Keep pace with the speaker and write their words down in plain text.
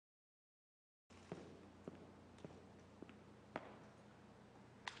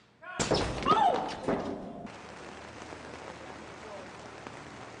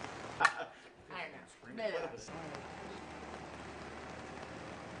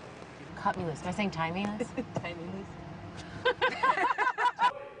Cut me loose. Am I saying tie me loose? Tie me loose.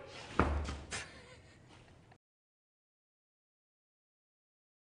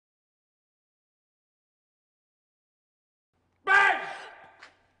 Bang!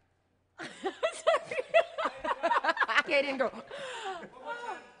 Okay, didn't go.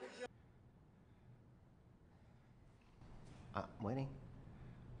 I'm waiting.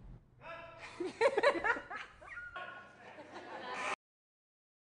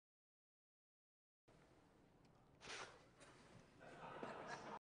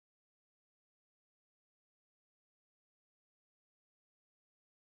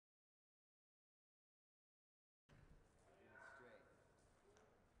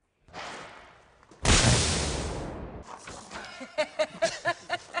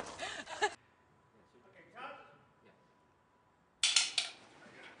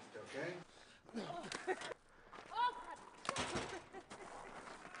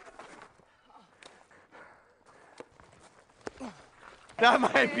 That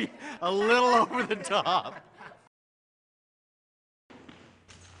might be a little over the top.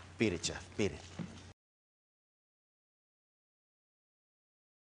 Beat it, Jeff. Beat it.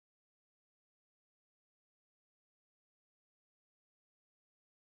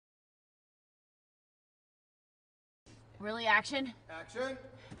 Really, action? Action.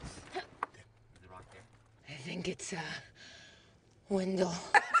 I think it's Wendell.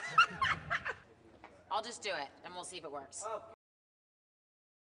 I'll just do it, and we'll see if it works.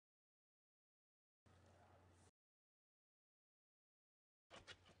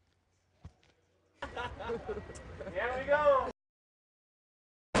 Here we go.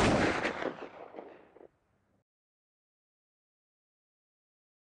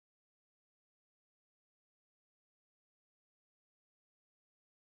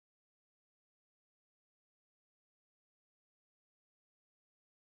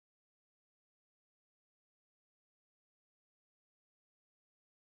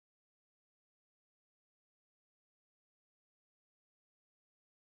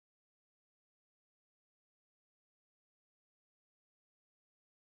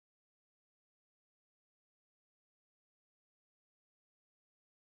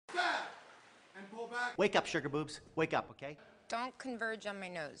 And pull back. Wake up, sugar boobs. Wake up, okay? Don't converge on my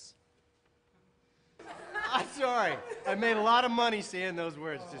nose. I'm sorry. I made a lot of money saying those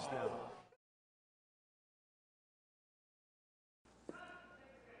words just now.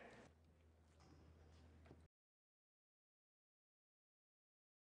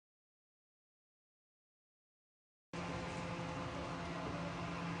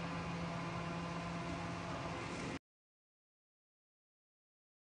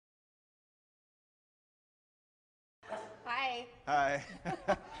 Hi. Hi.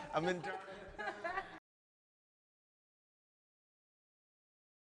 I'm in.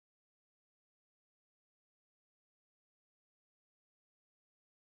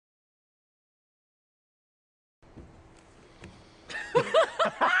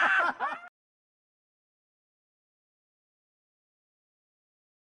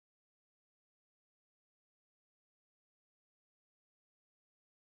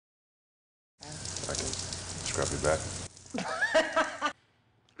 I can scrub your back.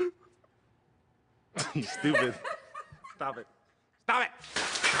 You stupid. Stop it. Stop it!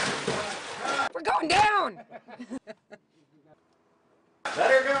 We're going down!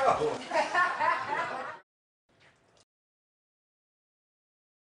 Let her go!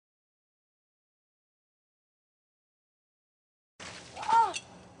 Oh.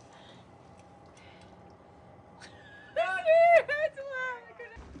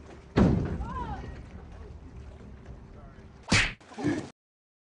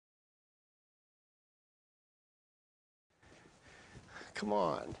 Come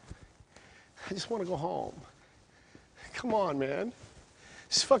on. I just want to go home. Come on, man.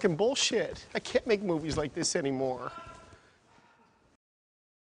 This is fucking bullshit. I can't make movies like this anymore.